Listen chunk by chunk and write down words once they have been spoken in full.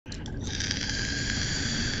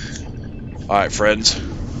Alright, friends.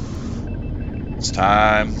 It's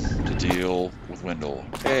time to deal with Wendell.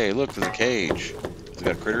 Hey, look, there's a cage. Has it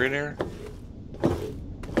got a critter in there?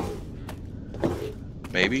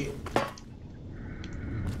 Maybe?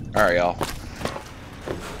 Alright, y'all.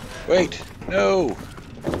 Wait! No!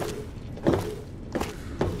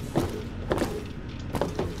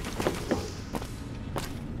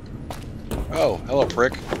 Oh, hello,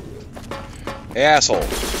 prick. Hey, asshole.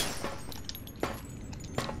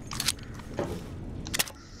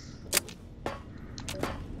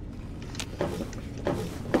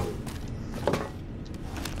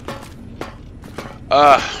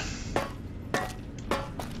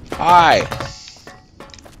 Hi.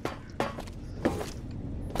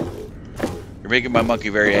 You're making my monkey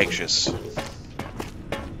very anxious.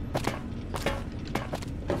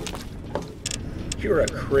 You're a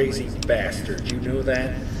crazy bastard, you know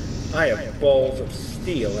that? I have balls of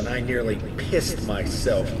steel and I nearly pissed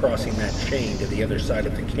myself crossing that chain to the other side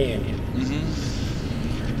of the canyon.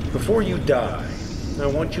 Before you die, I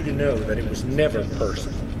want you to know that it was never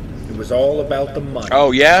personal. It was all about the money.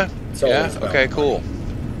 Oh, yeah? It's Yeah? always about Okay, money. cool.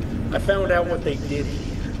 I found out what they did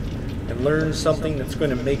here and learned something that's going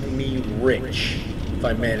to make me rich if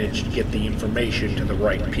I manage to get the information to the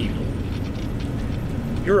right people.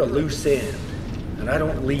 You're a loose end, and I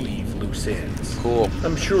don't leave loose ends. Cool.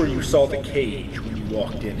 I'm sure you saw the cage when you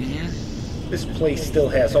walked in here. This place still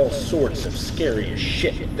has all sorts of scary as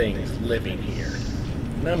shit things living here.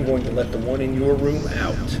 And I'm going to let the one in your room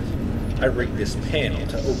out. I rigged this panel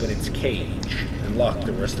to open its cage and lock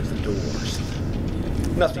the rest of the doors.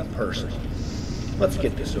 Nothing personal. Let's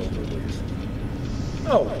get this over with.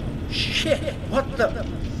 Oh, shit! What the...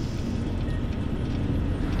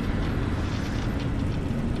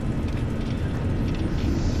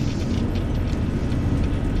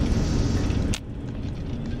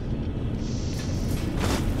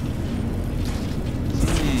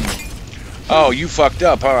 Oh, you fucked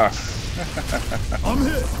up, huh? I'm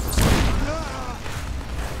hit.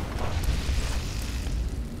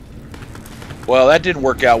 Well, that didn't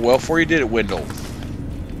work out well for you, did it, Wendell?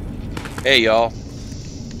 Hey, y'all.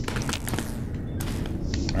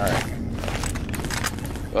 Alright.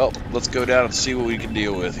 Well, let's go down and see what we can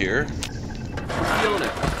deal with here. I'm feeling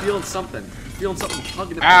it. I'm feeling something. I'm feeling something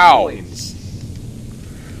tugging at my Ow! loins.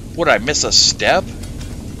 Would I miss a step?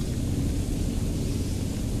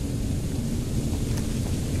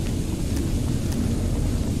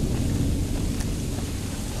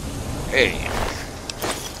 Hey.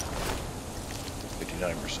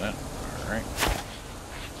 59%. Alright.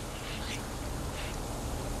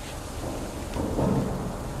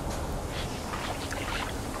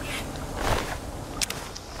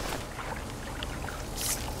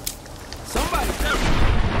 Somebody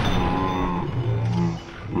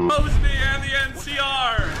Posse and the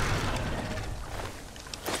NCR!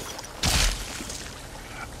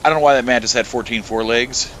 I don't know why that man just had 14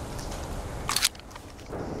 forelegs.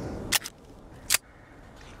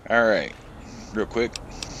 Alright. Real quick.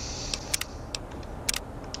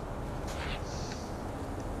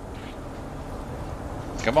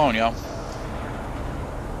 Come on, y'all.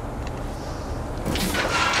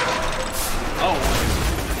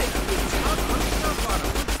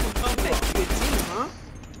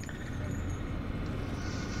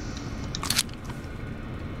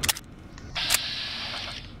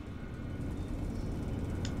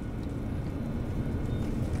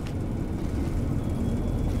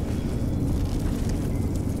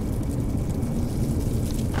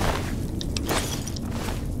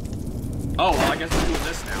 Oh, well, I guess we're doing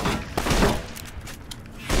this now.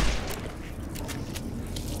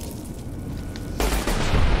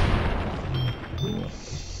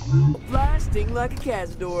 Blasting like a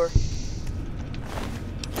cazador.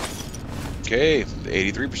 Okay,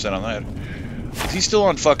 83% on that. Is he still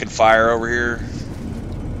on fucking fire over here?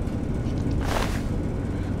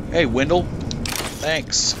 Hey, Wendell.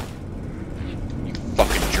 Thanks. You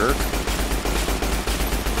fucking jerk.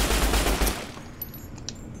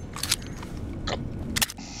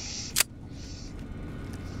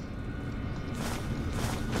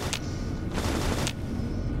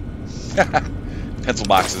 Pencil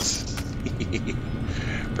boxes.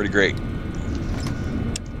 Pretty great.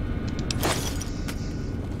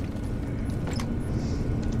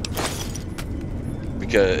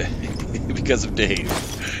 Because of Dave.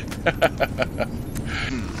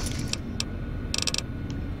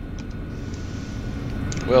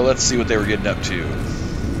 Well, let's see what they were getting up to.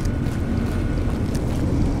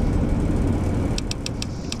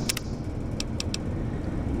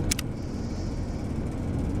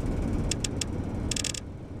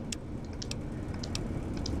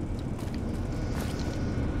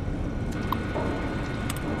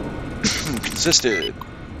 Assisted.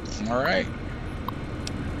 Alright.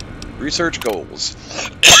 Research goals.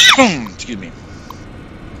 Excuse me.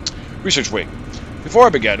 Research wing. Before I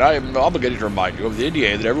begin, I am obligated to remind you of the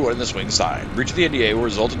NDA that everyone in this wing signed. Breach of the NDA will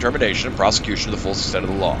result in termination and prosecution to the full extent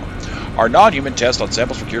of the law. Our non-human test on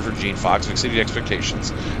samples procured from Genefox have exceeded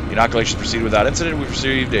expectations. The inoculations proceeded without incident. We've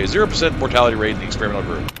received a 0% mortality rate in the experimental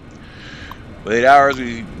group. Within 8 hours,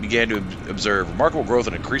 we began to observe remarkable growth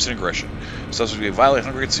and increase in aggression. Subjects will be violently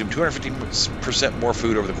hungry and consume 215% more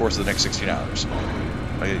food over the course of the next 16 hours.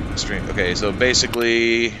 Okay, so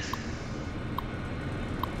basically,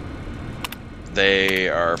 they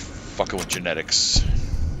are fucking with genetics.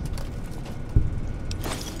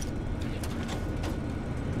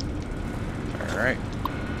 Alright.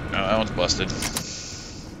 Oh, that one's busted.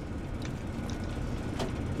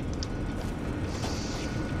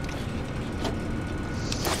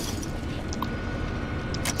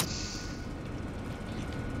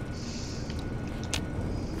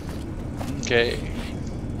 Okay.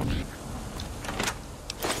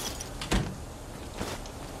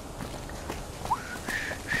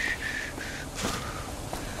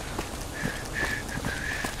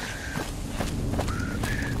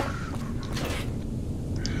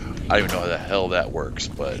 I don't even know how the hell that works,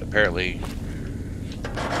 but apparently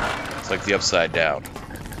it's like the upside down.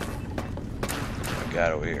 I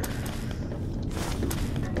got over here.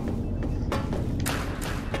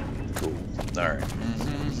 Cool. Alright.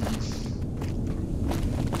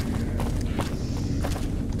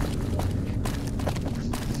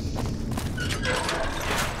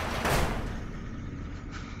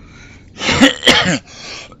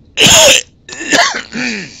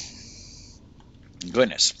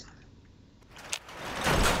 Goodness.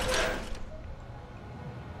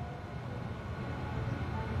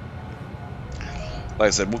 Like I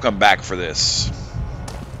said, we'll come back for this.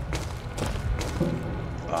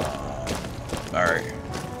 Alright.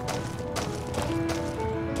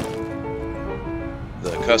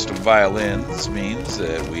 The custom violins means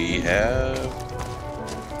that we have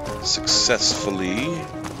successfully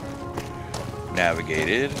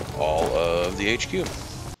navigated all of the HQ.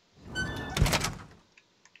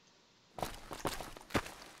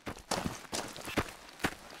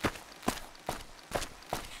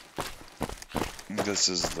 This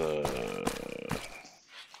is the...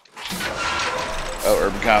 Oh,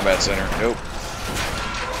 Urban Combat Center. Nope.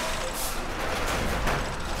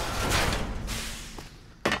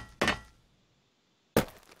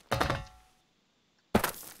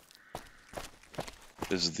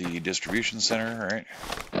 This is the distribution center, right?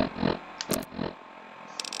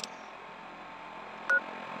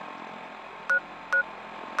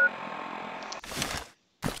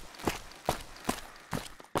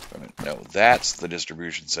 No, that's the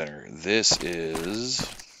distribution center. This is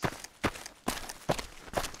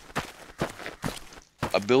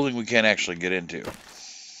a building we can't actually get into.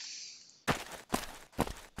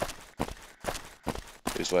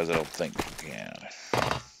 Leastwise, I don't think we can.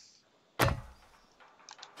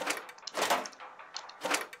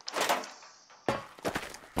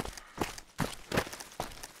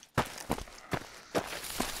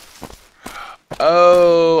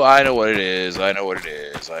 Oh, I know what it is. I know what it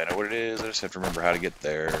is. I know what it is. I just have to remember how to get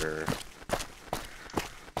there.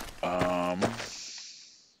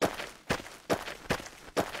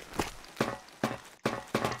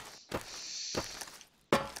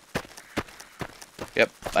 Yep,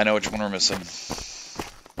 I know which one we're missing.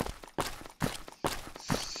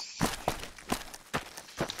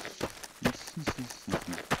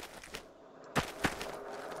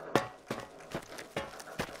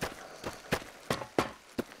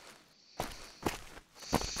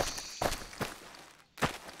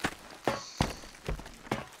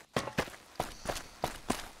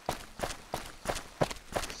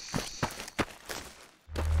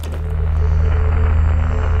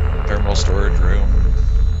 Storage room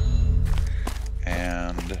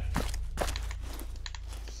and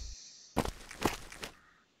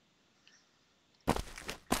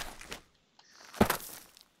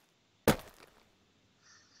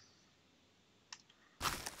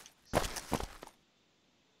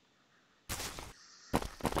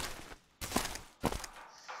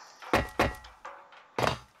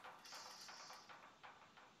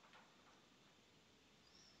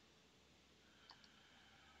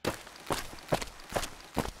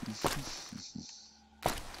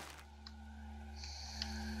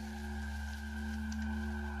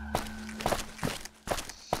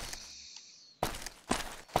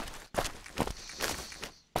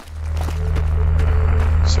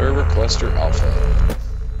server cluster alpha.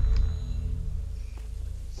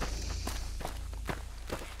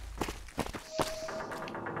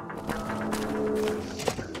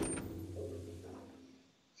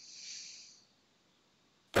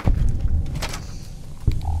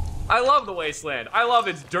 I love the wasteland. I love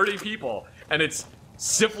its dirty people and its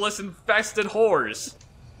syphilis-infested whores.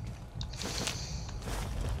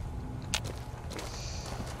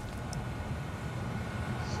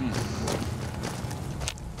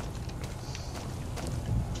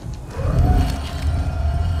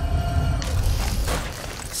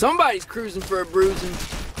 Somebody's cruising for a bruising.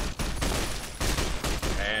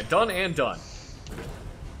 And done and done.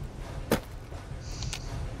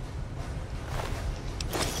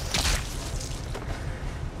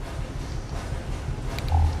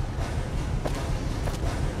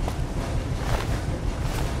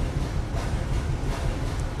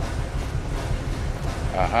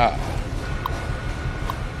 Aha.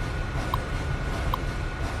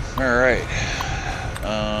 Alright.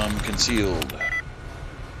 Concealed.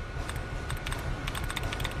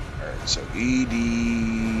 Alright, so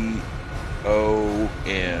EDON.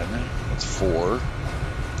 That's 4.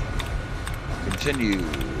 Continued.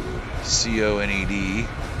 CONED.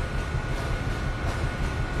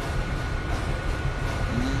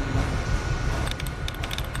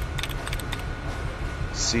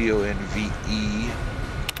 CONVE.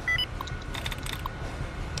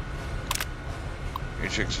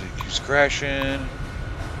 Checks keeps crashing.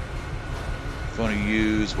 Phone to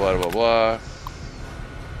use, blah blah blah.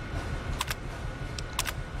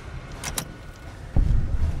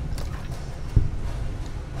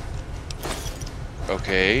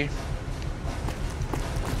 Okay.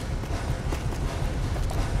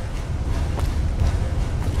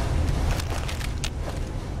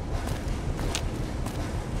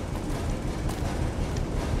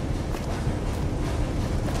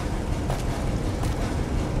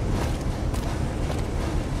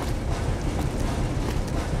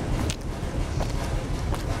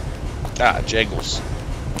 Ah, Jangles.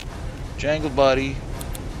 Jangle, buddy.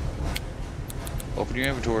 Open your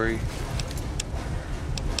inventory.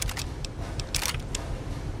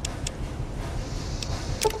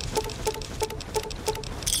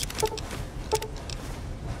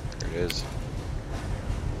 There it is.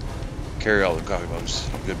 Carry all the coffee mugs.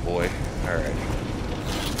 Good boy. Alright.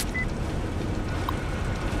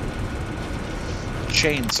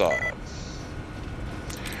 Chainsaw.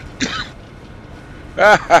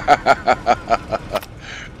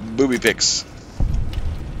 Booby pics.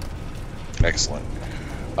 Excellent.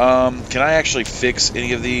 Can I actually fix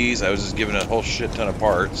any of these? I was just given a whole shit ton of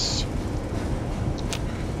parts.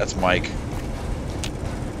 That's Mike.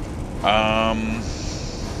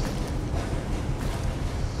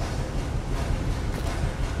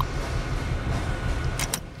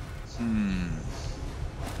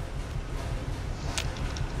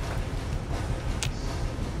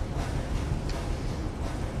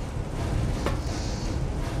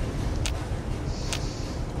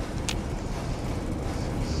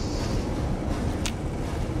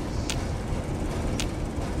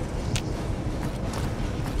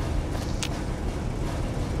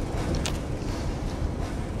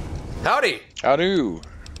 Howdy. How do?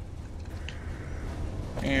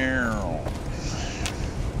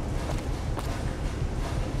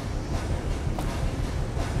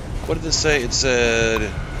 What did this say? It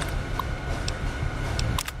said,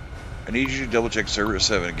 I need you to double check server at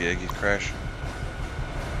 7 gig. You crash.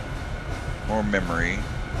 More memory.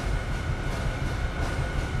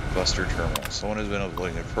 Buster terminal. Someone has been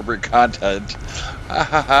uploading appropriate content.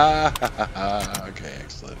 Okay,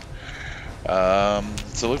 excellent.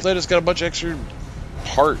 So it looks like it's got a bunch of extra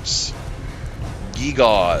parts.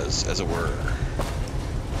 Gigas, as it were.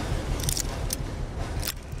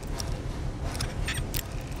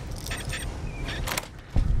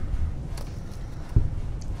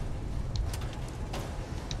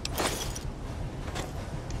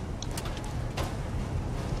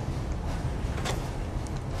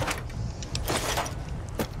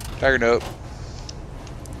 Tiger note.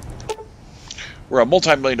 We're a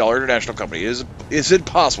multi-million-dollar international company. Is it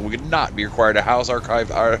possible we could not be required to house,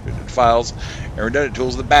 archive our files and redundant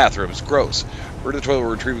tools in the bathroom? It's gross. We're to the toilet,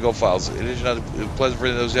 we're retrieving old files. It is not pleasant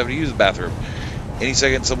for those who have to use the bathroom. Any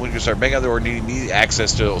second, someone can start banging on the door needing immediate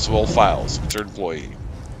access to some old files. Concerned employee.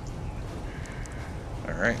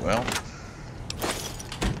 Alright, well.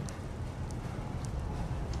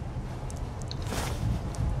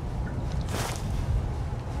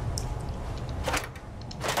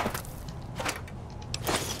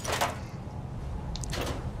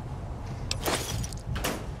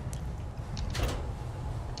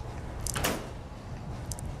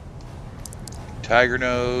 Tiger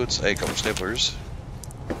notes, a couple snippers.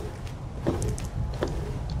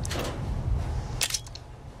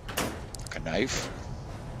 A knife.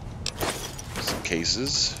 Some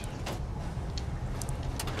cases.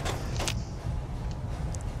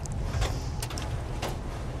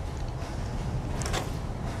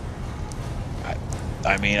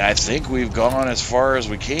 I mean, I think we've gone as far as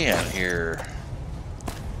we can here.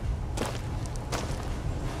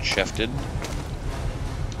 Shefton.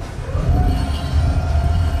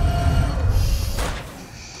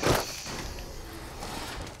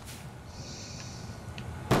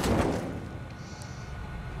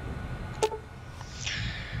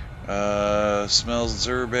 Smells and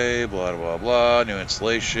survey, blah, blah, blah. New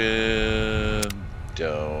installation.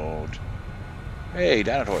 Don't. Hey,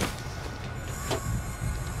 Dinotoy.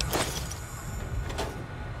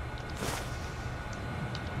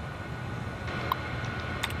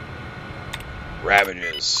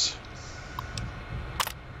 Ravages.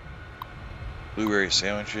 Blueberry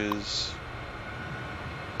sandwiches.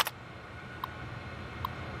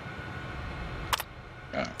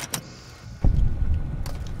 Oh.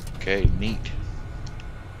 Okay, neat.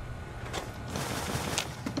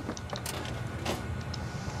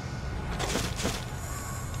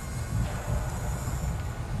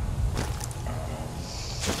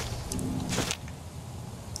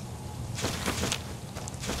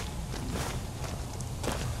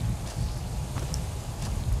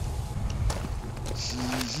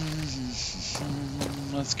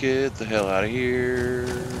 Let's get the hell out of here.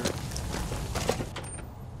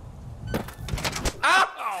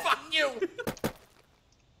 Ah! Fuck you!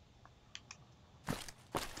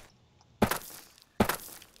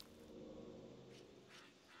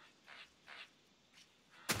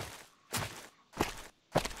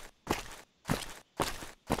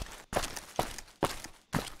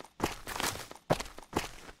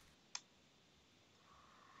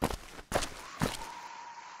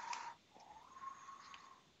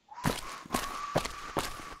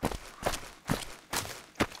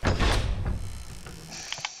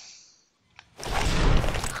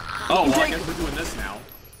 Oh, well, I guess we're doing this now.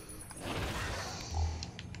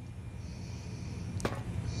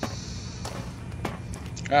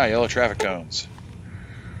 Ah, yellow traffic cones.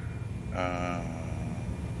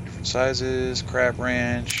 Different sizes, crab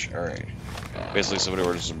ranch. Alright. Basically, somebody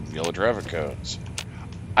ordered some yellow traffic cones.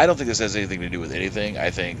 I don't think this has anything to do with anything. I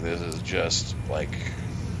think this is just, like...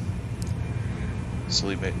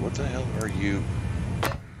 silly mate. What the hell are you?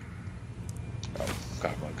 Oh,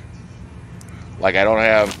 cockbug. Like, I don't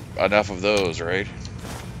have enough of those, right?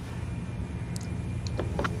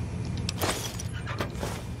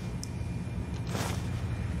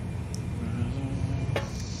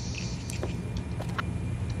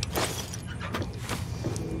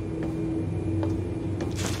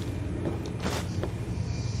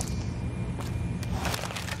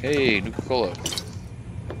 Hey, Nuka-Cola.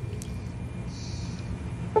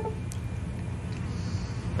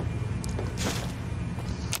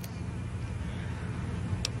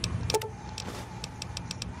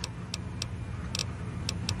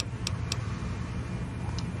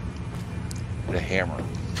 A hammer.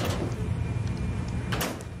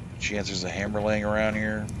 Chance there's a hammer laying around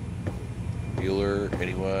here. Bueller,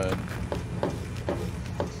 anyone?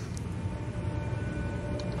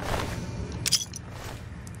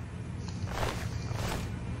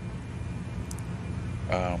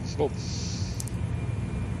 Oh.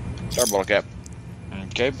 Star bottle cap.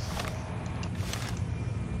 Okay.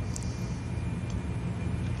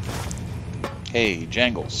 Hey,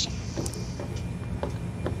 Jangles.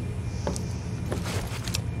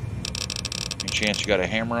 Any chance you got a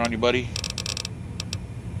hammer on you, buddy?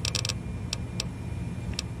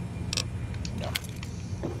 No.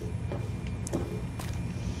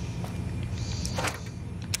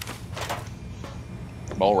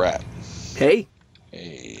 Mole rat. Hey,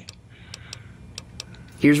 Hey.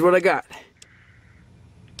 here's what I got.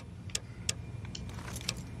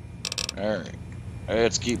 Alright.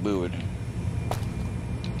 Let's keep moving.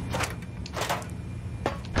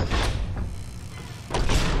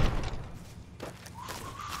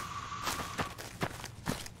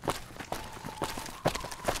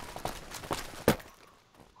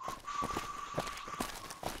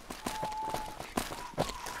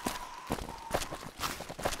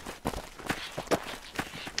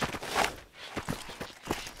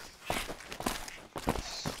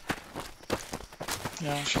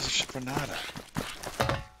 No, she's a chiffonata.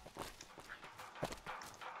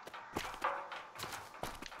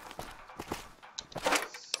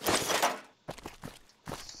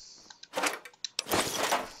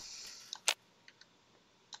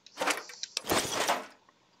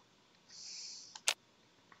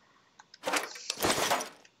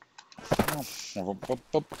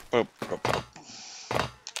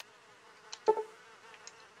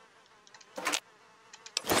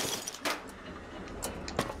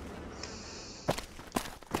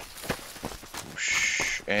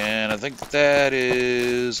 And And I think that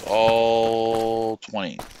is all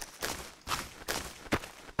 20.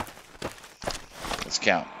 Let's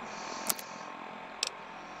count.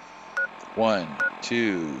 1,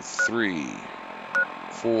 2, 3,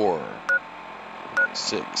 4,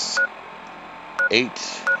 6, 8,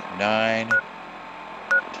 9,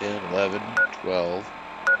 10, 11, 12,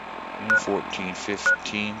 14,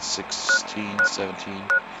 15, 16, 17,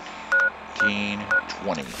 18,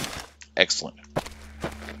 20. Excellent.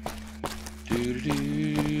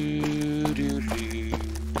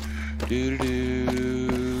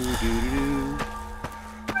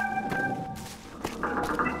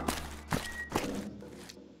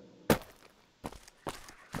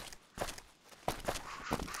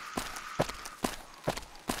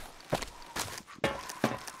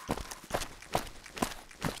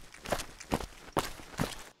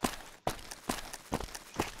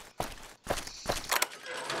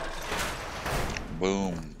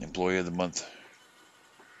 Boom. Employee of the month.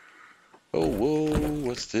 Oh, whoa.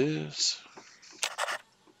 What's this?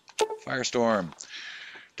 Firestorm.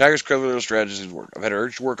 Tiger's clever little strategies work. I've had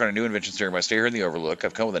urge to work on a new invention during my stay here in the Overlook.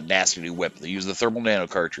 I've come with a nasty new weapon that uses the thermal nano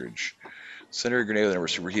cartridge. Incendiary grenade with a number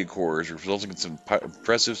of superheated cores, resulting in some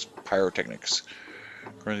impressive pyrotechnics.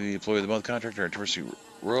 Currently, the employee of the month contractor and receive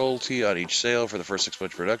royalty on each sale for the first 6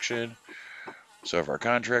 months of production. So if our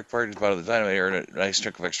contract party is bottom of the dynamite, earn a nice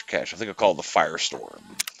chunk of extra cash. I think I'll call it the Firestorm.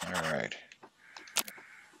 All right.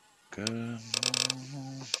 Good.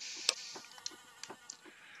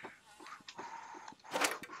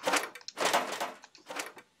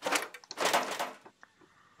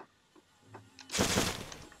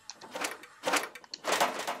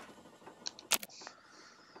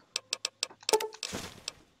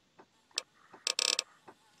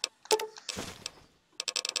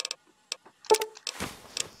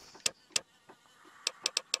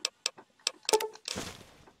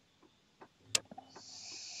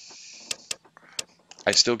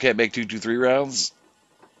 I still can't make 2-2-3 rounds?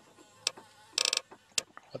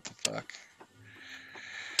 What the fuck?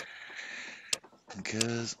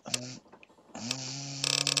 Because...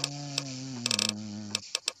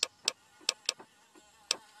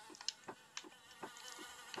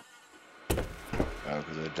 Oh,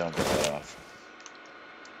 because I dumped that off.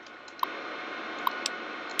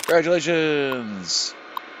 Congratulations!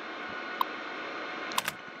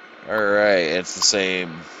 Alright, it's the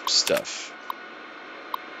same stuff.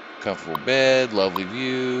 Comfortable bed, lovely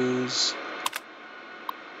views.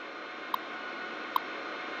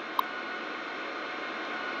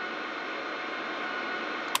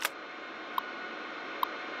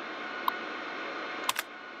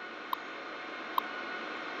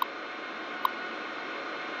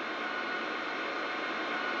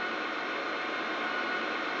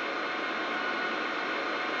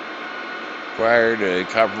 Required a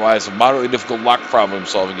compromise of moderately difficult lock problem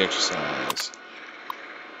solving exercise.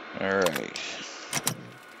 Alright.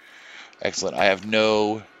 Excellent. I have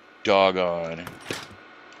no doggone.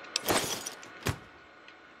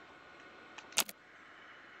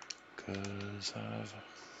 Because I've...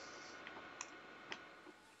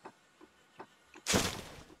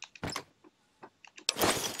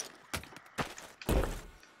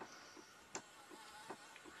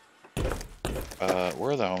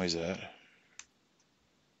 where are the homies at?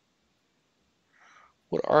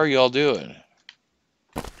 What are y'all doing?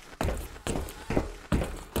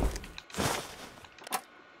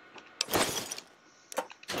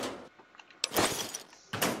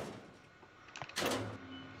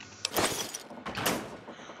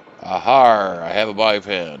 Aha! I have a bobby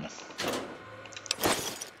pin.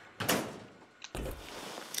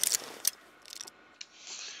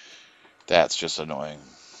 That's just annoying.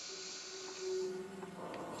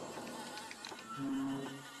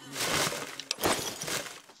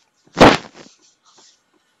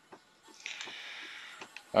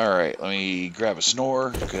 Alright, let me grab a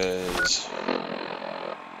snore, because...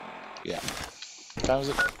 Yeah. What time is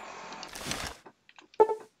it?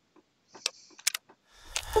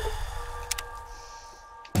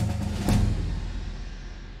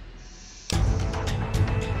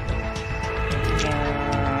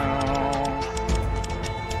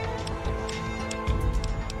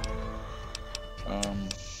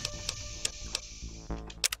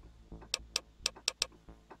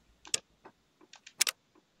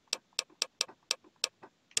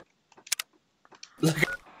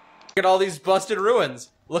 Look at all these busted ruins.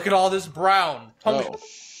 Look at all this brown. Punctuated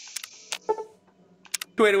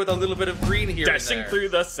with a little bit of green here Dashing and there. through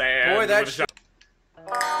the sand. Boy, that shit.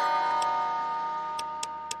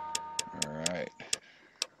 Alright.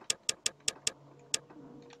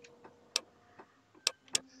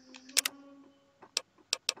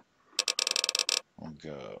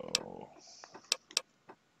 go.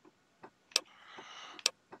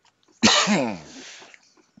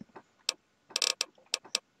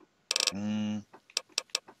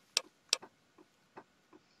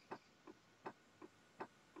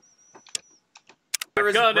 There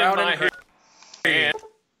is gun in my hand.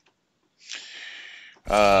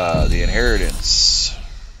 The inheritance.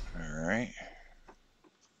 Alright.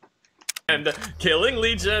 And killing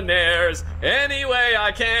legionnaires any way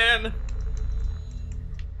I can.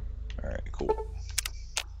 Alright, cool.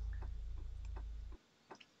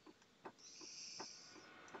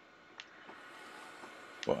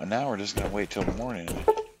 Well, now we're just gonna wait till the morning.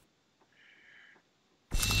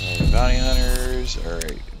 Bounty hunters.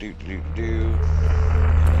 Alright,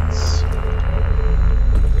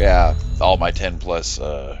 yeah, all my 10 plus,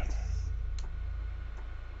 your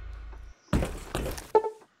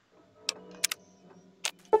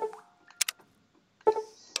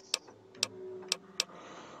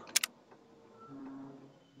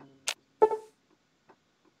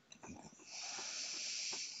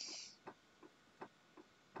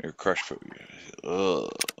crush food. Ugh,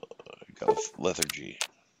 got lethargy.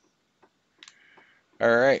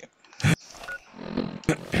 Alright.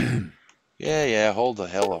 Yeah, hold the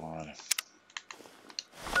hell on.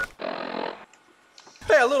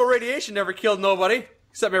 Hey, a little radiation never killed nobody,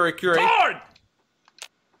 except Mary Curie. Guard!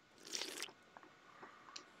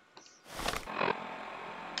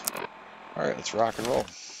 Alright, let's rock and roll.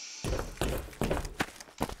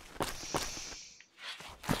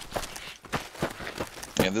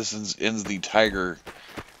 And this ends the Tiger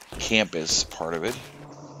campus part of it.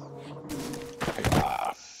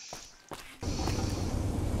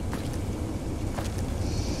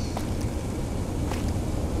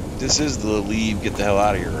 This is the leave, get the hell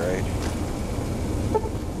out of here, right?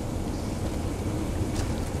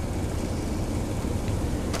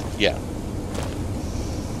 Yeah.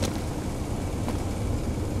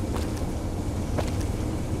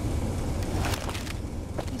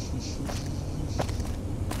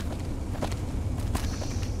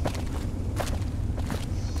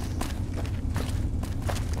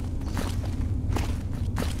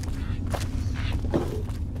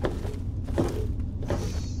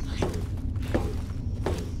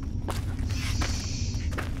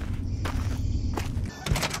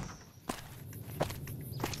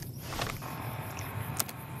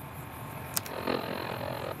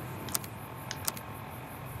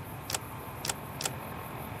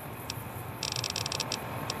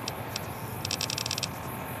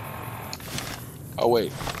 Oh,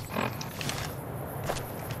 wait.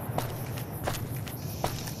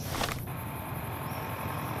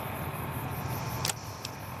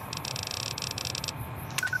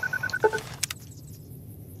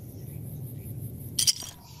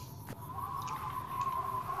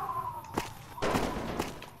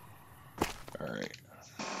 All right.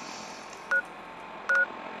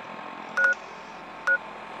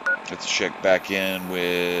 Let's check back in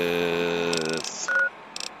with...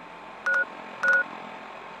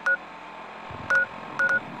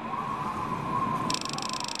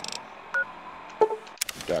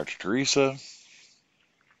 Dr. Teresa.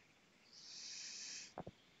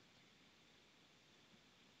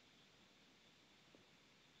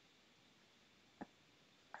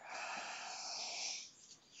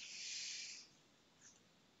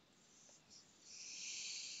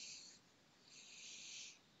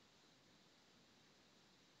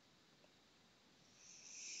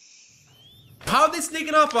 How are they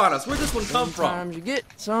sneaking up on us? Where'd this one come from? Sometimes you get,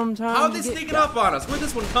 sometimes How are they you get sneaking up on us? Where'd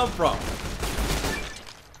this one come from?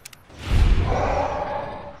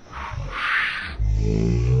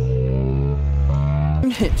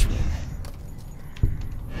 Henchmen.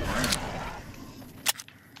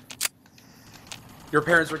 Your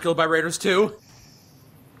parents were killed by raiders too?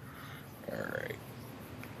 Alright.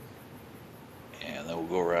 And then we'll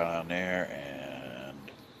go around there and...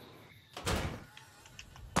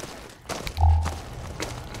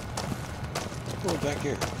 Oh, back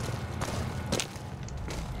here.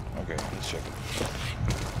 Okay, let's check it.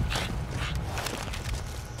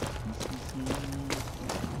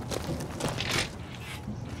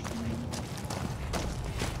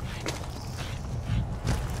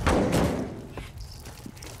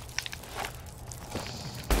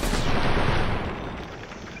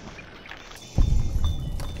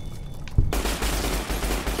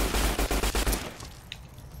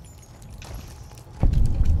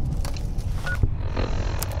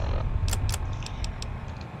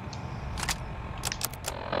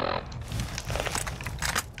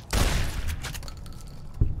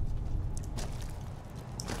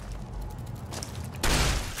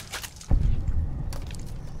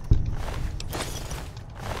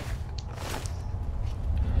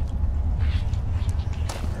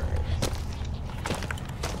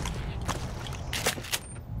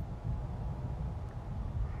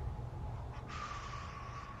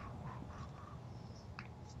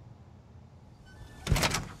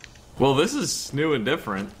 Well, this is new and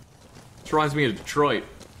different. This reminds me of Detroit.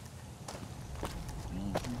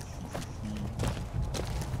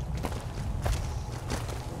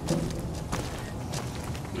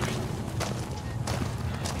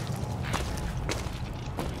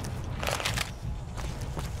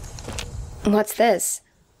 What's this?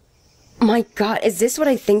 My god, is this what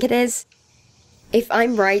I think it is? If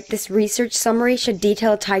I'm right, this research summary should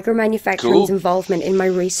detail Tiger Manufacturing's involvement in my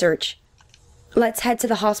research. Let's head to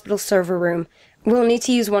the hospital server room. We'll need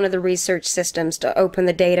to use one of the research systems to open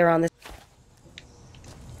the data on this.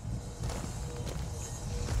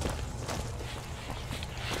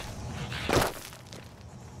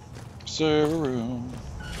 Server room.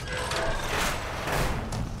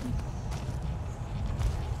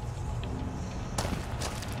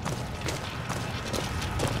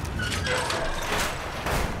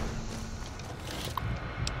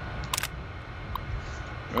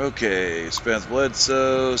 Okay, Spence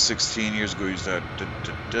Bledsoe, 16 years ago, he's not.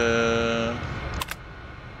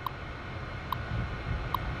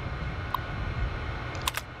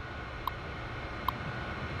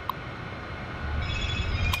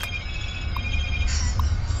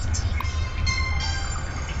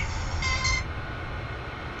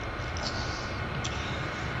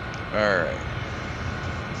 Alright.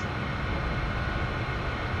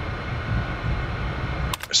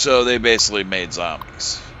 So they basically made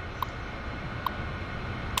zombies.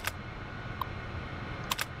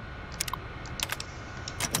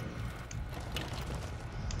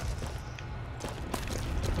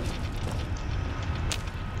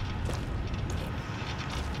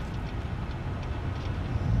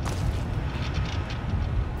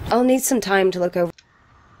 I'll need some time to look over.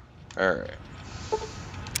 Alright.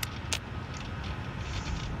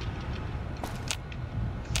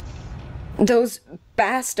 Those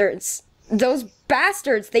bastards. Those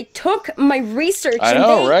bastards. They took my research. I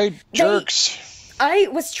know, right? Jerks. I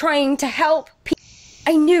was trying to help.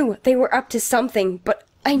 I knew they were up to something, but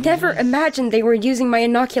I never imagined they were using my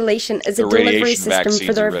inoculation as a delivery system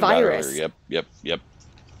for their virus. Yep.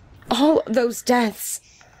 All those deaths.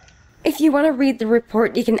 If you want to read the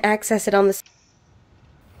report, you can access it on the...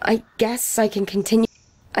 I guess I can continue.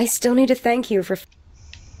 I still need to thank you for...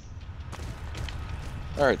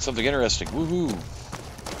 Alright, something interesting. Woohoo!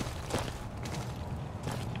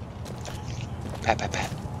 Pat.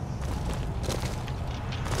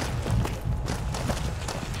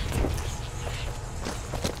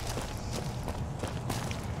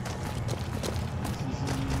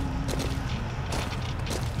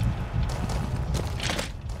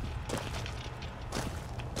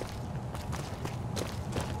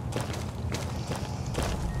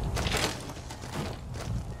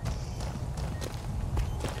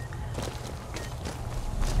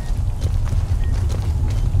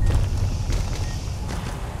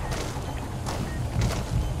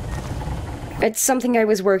 It's something I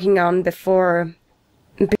was working on before.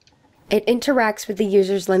 It interacts with the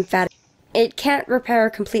user's lymphatic. It can't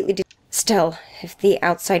repair completely. Still, if the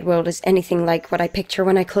outside world is anything like what I picture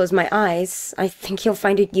when I close my eyes, I think you'll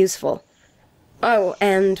find it useful. Oh,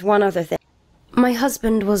 and one other thing. My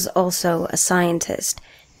husband was also a scientist.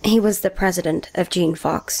 He was the president of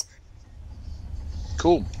Genefox.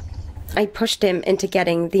 Cool. I pushed him into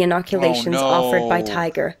getting the inoculations offered by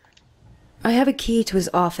Tiger. I have a key to his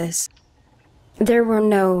office. There were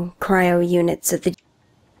no cryo units at the...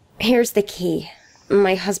 Here's the key.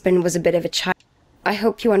 My husband was a bit of a child. I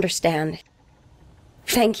hope you understand.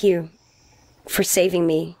 Thank you for saving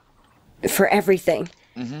me. For everything.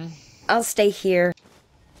 I'll stay here.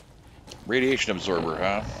 Radiation absorber,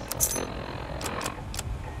 huh?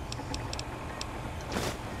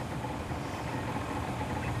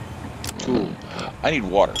 Cool. I need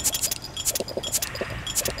water.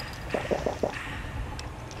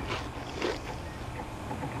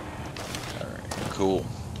 Cool.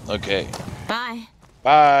 Okay. Bye.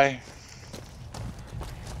 Bye.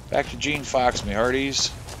 Back to Genefox, me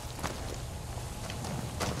hearties.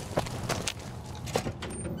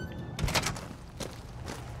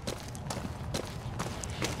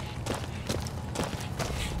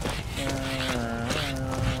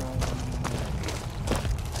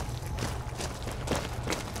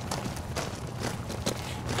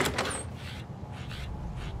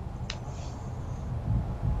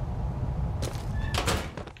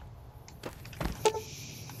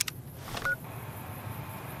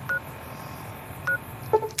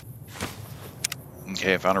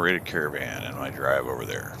 Okay, I found a rated caravan in my drive over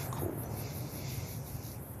there. Cool.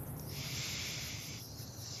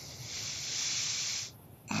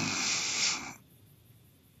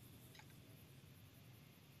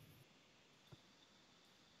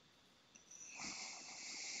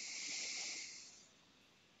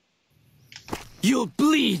 You'll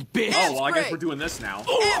bleed, bitch. Oh, well, I guess we're doing this now.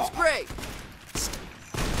 It's great.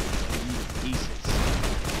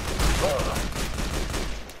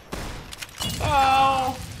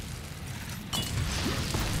 Oh!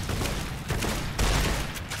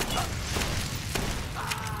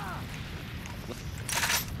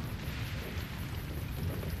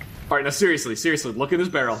 Alright, now seriously, look in this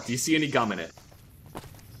barrel. Do you see any gum in it?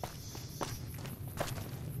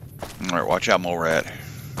 Alright, watch out, mole rat.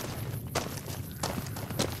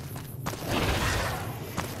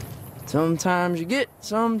 Sometimes you get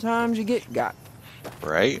got.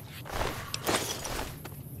 Right?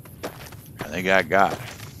 And they got.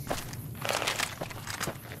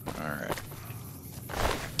 Alright.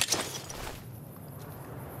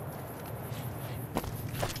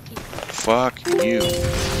 Fuck you.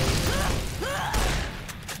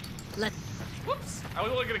 Whoops! I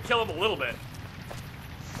was only gonna kill him a little bit.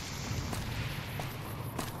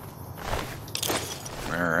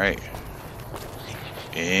 Alright.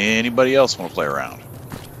 Anybody else want to play around?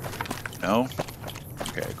 No?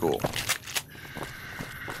 Okay, cool.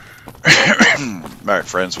 Alright,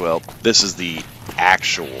 friends, well, this is the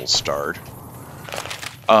actual start.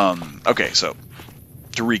 Okay, so,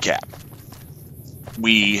 to recap.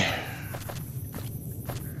 We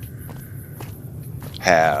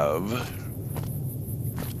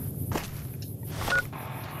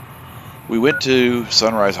went to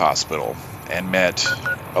Sunrise Hospital and met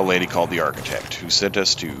a lady called the Architect, who sent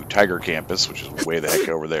us to Tiger Campus, which is way the heck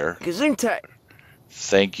over there. Gesundheit.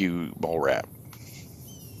 Thank you, Mole Rat.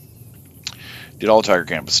 Did all Tiger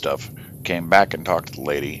Campus stuff. Came back and talked to the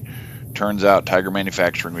lady. Turns out Tiger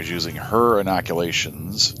Manufacturing was using her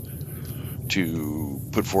inoculations to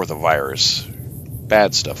put forth a virus.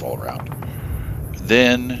 Bad stuff all around.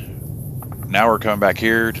 Then, now we're coming back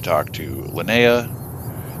here to talk to Linnea,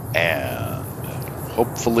 and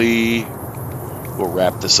hopefully we'll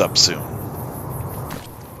wrap this up soon.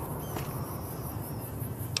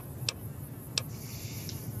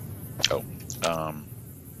 Oh,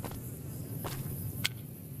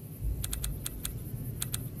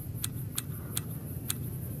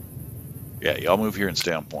 yeah, y'all move here and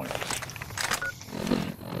stay on point.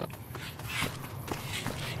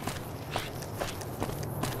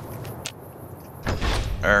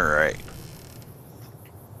 All right.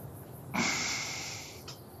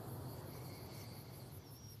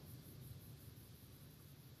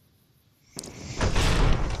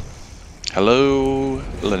 Hello,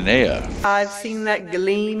 Linnea. I've seen that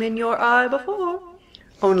gleam in your eye before.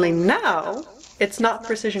 Only now, it's not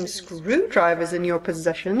precision screwdrivers in your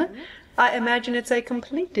possession. I imagine it's a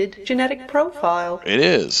completed genetic profile. It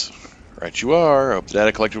is. Right you are. Hope the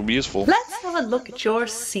data collector will be useful. Let's have a look at your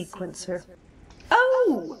sequencer.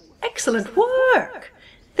 Oh, excellent work!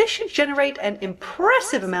 This should generate an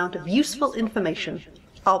impressive amount of useful information.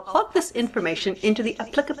 I'll plug this information into the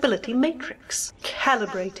applicability matrix.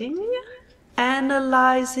 Calibrating,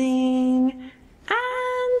 analyzing,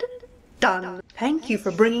 and done. Thank you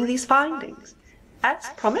for bringing these findings. As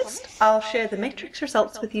promised, I'll share the matrix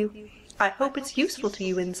results with you. I hope it's useful to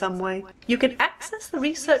you in some way. You can access the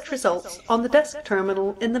research results on the desk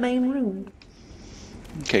terminal in the main room.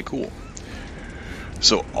 Okay, cool.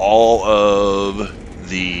 So all of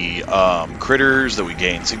the critters that we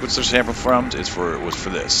gained sequencer sample from was for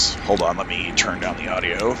this. Hold on, let me turn down the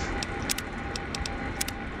audio.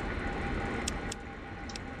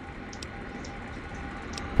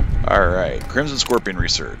 Alright, Crimson Scorpion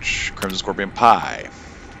research. Crimson Scorpion pie.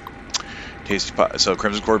 Tasty pie. So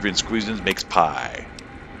Crimson Scorpion squeezes makes pie.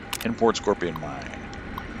 Import Scorpion mine.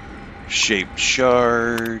 Shaped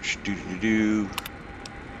charge. Doo-doo-doo-doo.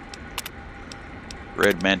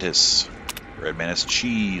 Red Mantis. Red Mantis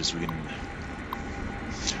cheese. We can...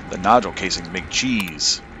 The nodule casings make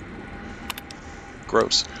cheese.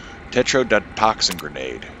 Gross. Tetrodotoxin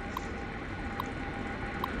grenade.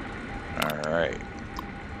 Alright.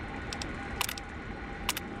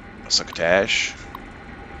 Succotash.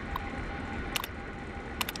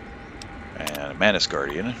 And a Mantis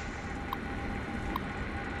Guardian.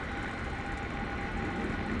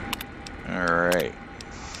 Alright.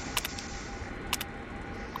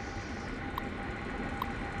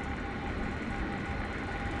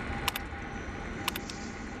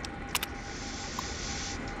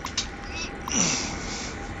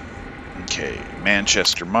 Okay,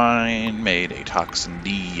 Manchester Mine made a Toxin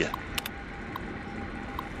D.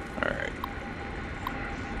 Alright.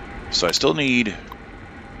 So I still need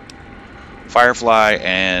Firefly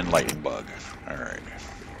and Lightning Bug. Alright.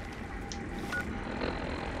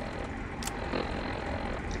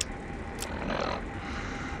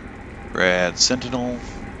 Rad Sentinel.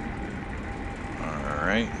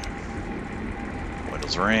 Alright.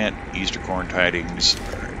 Waffles Rant, Easter corn tidings.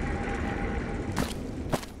 Alright.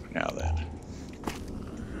 Now then.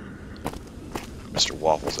 Mr.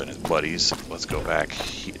 Waffles and his buddies. Let's go back.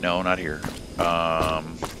 No, not here.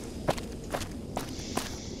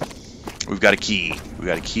 We've got a key. We've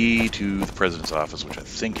got a key to the president's office, which I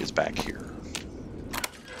think is back here.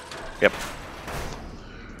 Yep.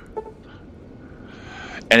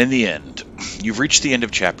 And in the end, you've reached the end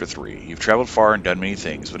of Chapter 3. You've traveled far and done many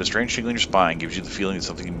things, but a strange tingling in your spine gives you the feeling that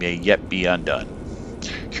something may yet be undone.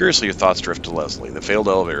 Curiously, your thoughts drift to Leslie, the failed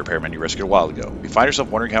elevator repairman you rescued a while ago. You find yourself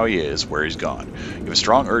wondering how he is, where he's gone. You have a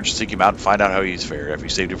strong urge to seek him out and find out how he's fared after you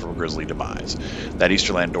saved him from a grisly demise. That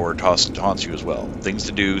Easterland door taunts you as well. Things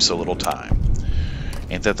to do, so little time.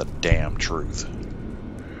 Ain't that the damn truth?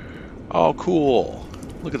 Oh, cool.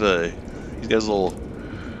 Look at the... He's got his little...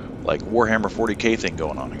 like Warhammer 40k thing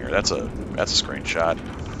going on here. That's a screenshot.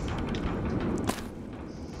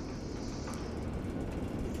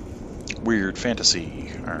 Weird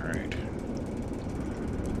fantasy. Alright.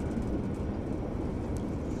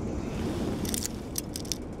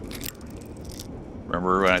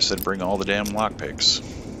 Remember when I said bring all the damn lockpicks?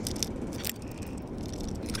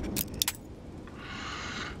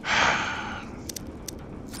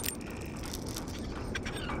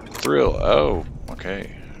 Thrill. Oh,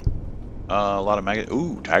 okay. A lot of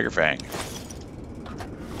Ooh, Tiger Fang.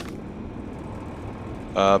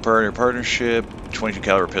 Partnership, 22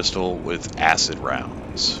 caliber pistol with acid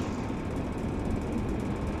rounds.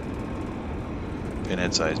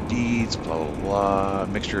 Pinhead-sized beads, blah blah blah.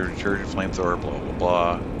 Mixture of detergent, flamethrower, blah blah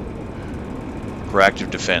blah.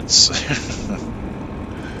 Proactive defense.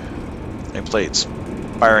 Nameplates.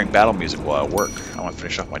 Firing battle music while at work. I want to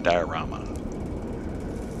finish off my diorama.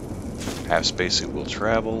 Half spacesuit will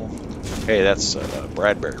travel. Hey, that's a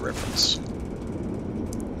Bradbury reference.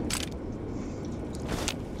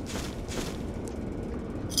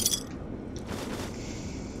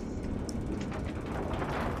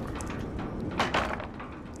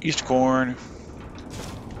 Easter corn.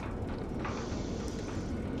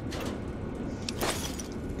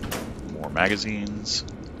 More magazines.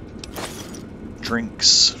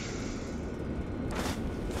 Drinks.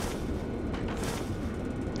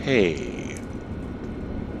 Hey.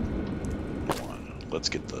 Let's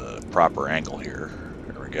get the proper angle here.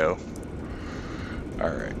 There we go.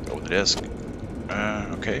 Alright, open the disc.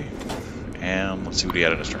 Okay. And let's see what he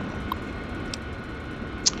had in his turn.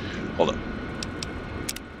 Hold up.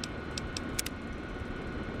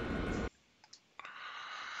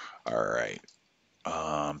 Alright.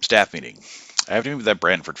 Staff meeting. I have to meet with that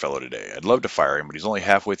Brantford fellow today. I'd love to fire him, but he's only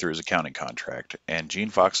halfway through his accounting contract, and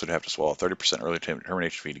Genefox would have to swallow a 30% early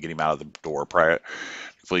termination fee to get him out of the door prior to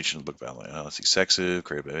completion of the book value. Let's see, sexive,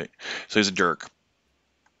 creative. So he's a jerk.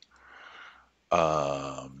 Do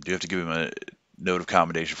you have to give him a note of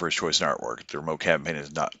commendation for his choice in artwork? The remote campaign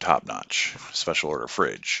is not top-notch. Special order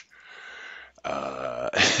fridge.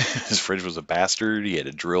 His fridge was a bastard. He had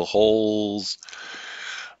to drill holes.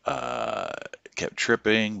 Kept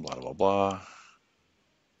tripping. Blah blah blah.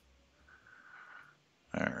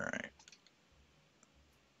 All right.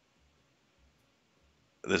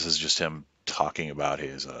 This is just him talking about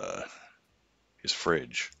his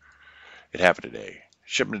fridge. It happened today.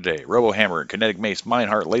 Shipment today. Robo Hammer, Kinetic Mace,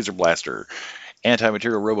 Mineheart, Laser Blaster,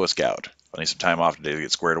 Anti-Material Robo Scout. I need some time off today to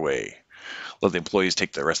get squared away. Let the employees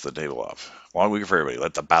take the rest of the table off. Long weekend for everybody.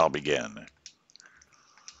 Let the battle begin.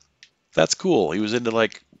 That's cool. He was into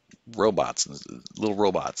like robots and little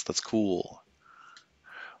robots. That's cool.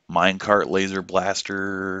 Minecart, Laser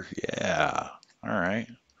Blaster. Yeah. All right.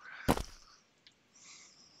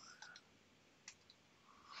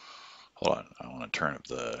 Hold on. I want to turn up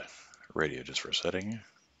the radio just for a setting.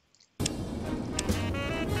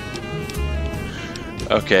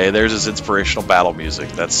 Okay, there's his inspirational battle music.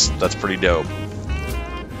 That's pretty dope.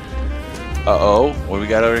 Uh-oh, what do we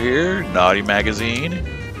got over here? Naughty Magazine.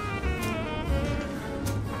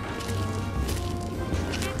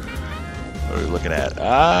 What are we looking at?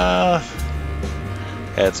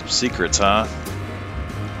 Had some secrets, huh?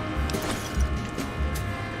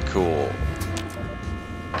 Cool.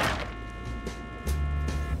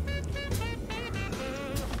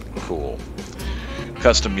 Cool.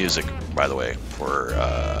 Custom music, by the way, for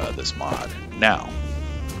this mod. Now,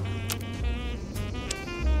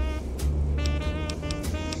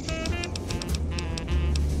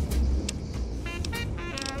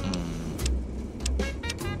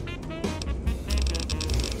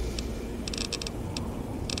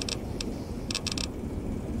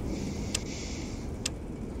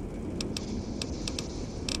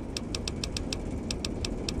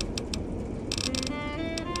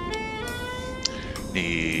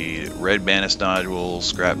 Need red mantis nodules,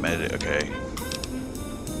 scrap med. Okay.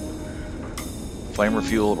 Flame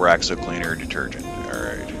refuel, Raxo cleaner, detergent.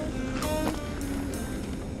 Alright.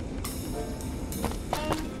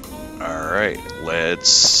 Alright,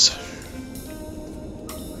 let's...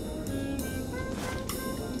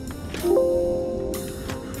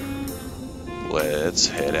 Let's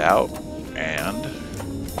head out and...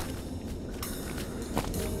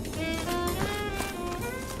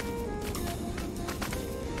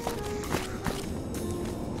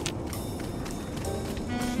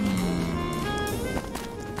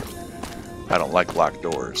 I don't like locked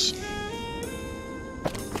doors.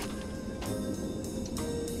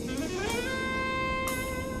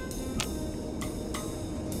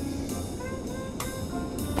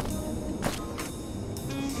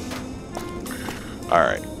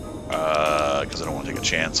 Alright. Because I don't want to take a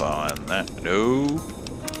chance on that. No.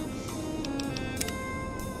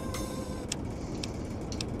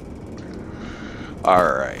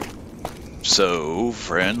 Alright. So,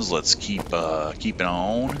 friends, let's keep keeping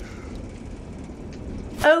on.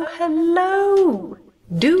 Oh, hello!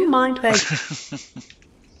 Do mind if I...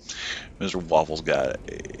 Mr. Waffles got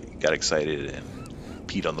excited and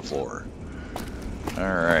peed on the floor.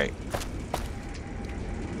 Alright.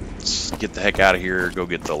 Let's get the heck out of here. Go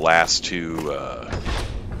get the last two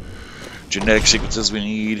genetic sequences we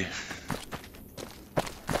need.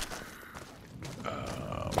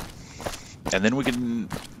 And then we can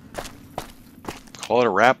call it a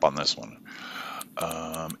wrap on this one.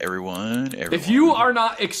 Everyone. If you are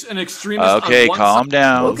not an extremist, okay, on one calm side,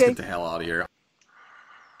 down. Let's get the hell out of here.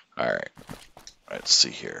 All right. Let's see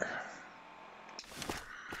here.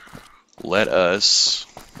 Let us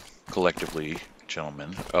collectively,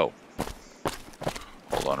 gentlemen. Oh,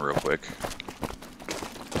 hold on, real quick.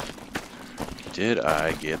 Did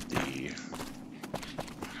I get the?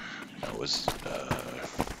 That was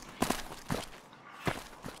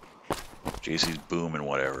Jacy's boom and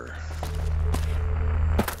whatever.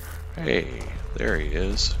 Hey, there he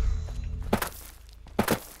is.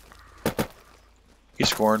 He's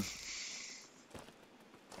scoring.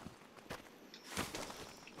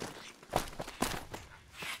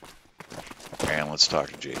 And let's talk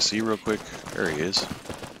to Jacy real quick. There he is.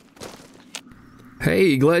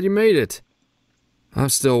 Hey, glad you made it. I'm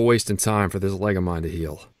still wasting time for this leg of mine to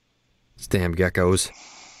heal. These damn geckos.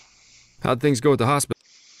 How'd things go at the hospital?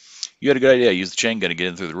 You had a good idea. Use the chain gun to get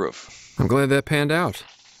in through the roof. I'm glad that panned out.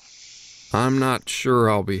 I'm not sure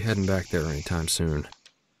I'll be heading back there anytime soon.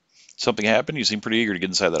 Something happened? You seem pretty eager to get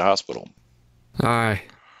inside that hospital. I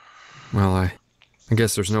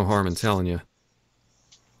guess there's no harm in telling you.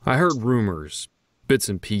 I heard rumors, bits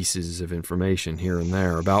and pieces of information here and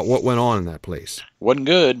there about what went on in that place. Wasn't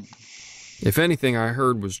good. If anything I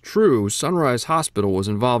heard was true, Sunrise Hospital was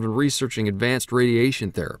involved in researching advanced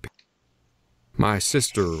radiation therapy. My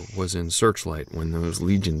sister was in Searchlight when those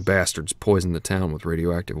Legion bastards poisoned the town with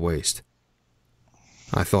radioactive waste.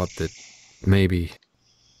 I thought that maybe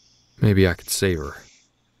I could save her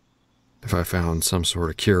if I found some sort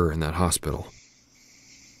of cure in that hospital.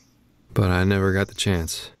 But I never got the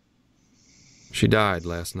chance. She died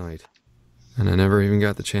last night, and I never even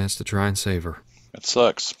got the chance to try and save her. That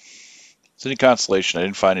sucks. It's any consolation, I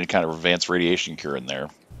didn't find any kind of advanced radiation cure in there.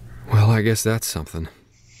 Well, I guess that's something.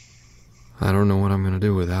 I don't know what I'm going to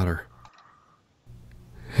do without her.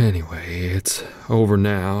 Anyway, it's over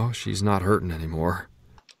now. She's not hurting anymore.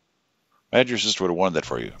 I had your sister would have wanted that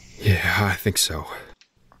for you. Yeah, I think so.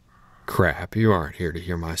 Crap, you aren't here to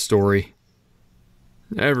hear my story.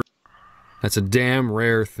 That's a damn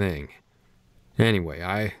rare thing. Anyway,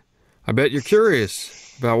 I bet you're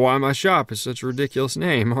curious about why my shop is such a ridiculous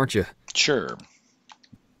name, aren't you? Sure.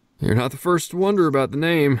 You're not the first to wonder about the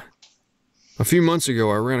name. A few months ago,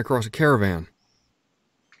 I ran across a caravan.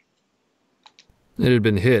 It had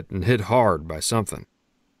been hit, and hit hard, by something.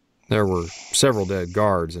 There were several dead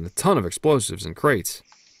guards and a ton of explosives in crates.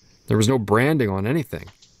 There was no branding on anything.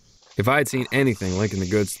 If I had seen anything linking the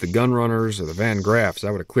goods to the Gunrunners or the Van Graffs,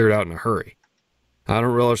 I would have cleared out in a hurry. I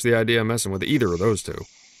don't relish the idea of messing with either of those two.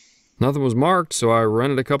 Nothing was marked, so I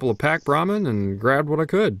rented a couple of pack Brahmin and grabbed what I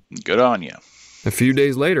could. Good on you. A few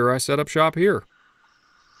days later, I set up shop here.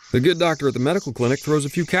 The good doctor at the medical clinic throws a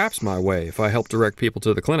few caps my way if I help direct people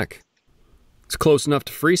to the clinic. It's close enough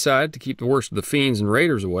to Freeside to keep the worst of the fiends and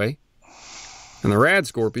raiders away. And the rad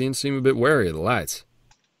scorpions seem a bit wary of the lights.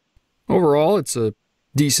 Overall, it's a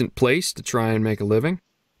decent place to try and make a living.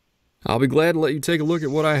 I'll be glad to let you take a look at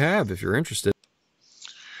what I have if you're interested.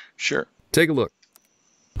 Sure. Take a look.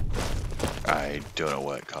 I don't know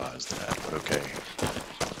what caused that, but okay.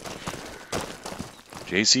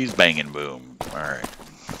 Jacy's banging boom. Alright.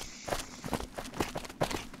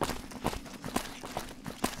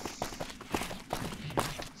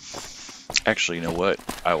 Actually, you know what?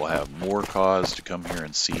 I will have more cause to come here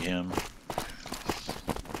and see him.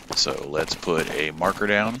 So let's put a marker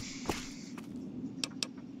down.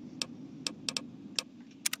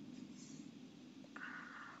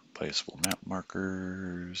 Placeable map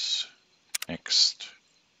markers. Next.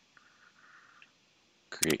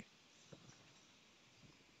 Create.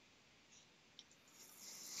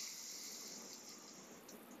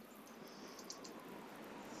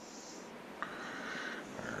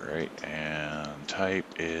 Alright, and type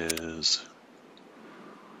is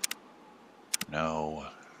no.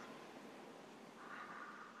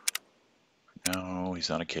 No, he's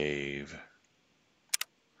not a cave.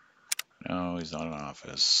 No, he's not an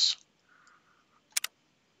office.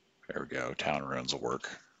 There we go. Town runs will work.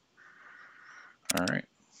 Alright.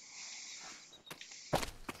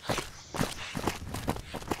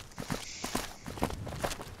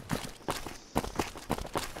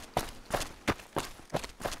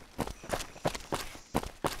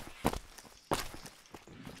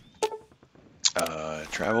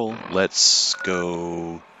 Travel. Let's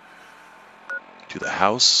go to the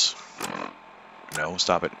house. No,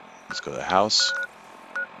 stop it. Let's go to the house.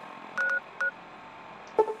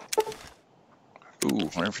 Ooh,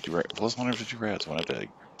 150 rats. Plus 150 rats. I'm going to have to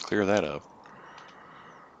clear that up.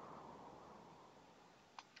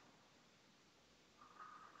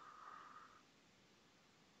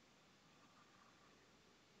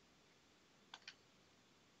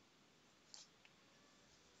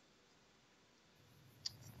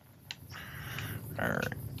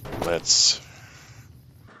 Alright. Let's...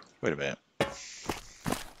 Wait a minute.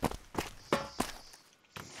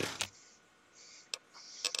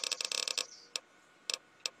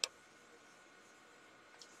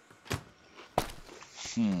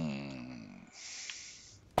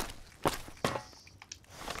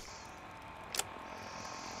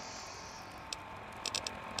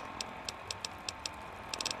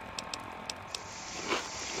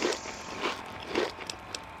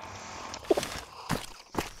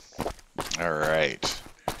 Alright.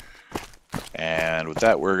 And with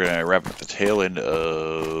that, we're going to wrap up the tail end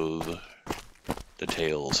of the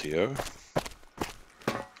tails here.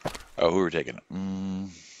 Oh, who are we taking?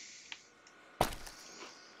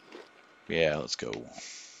 Yeah, let's go.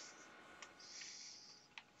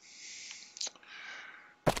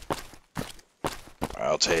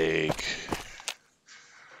 I'll take...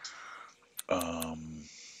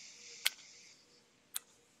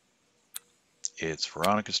 it's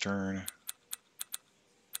Veronica's turn.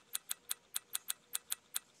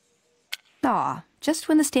 Aw, just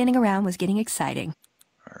when the standing around was getting exciting.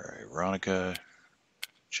 Alright, Veronica,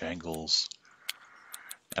 Jangles,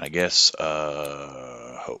 and I guess,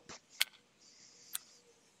 Hope.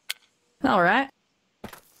 All right.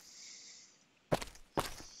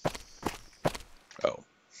 Oh.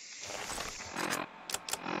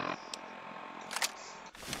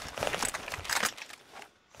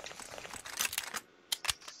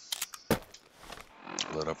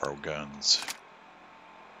 Load up our guns.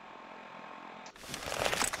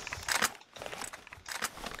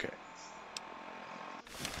 Okay.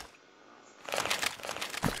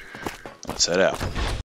 Let's head out.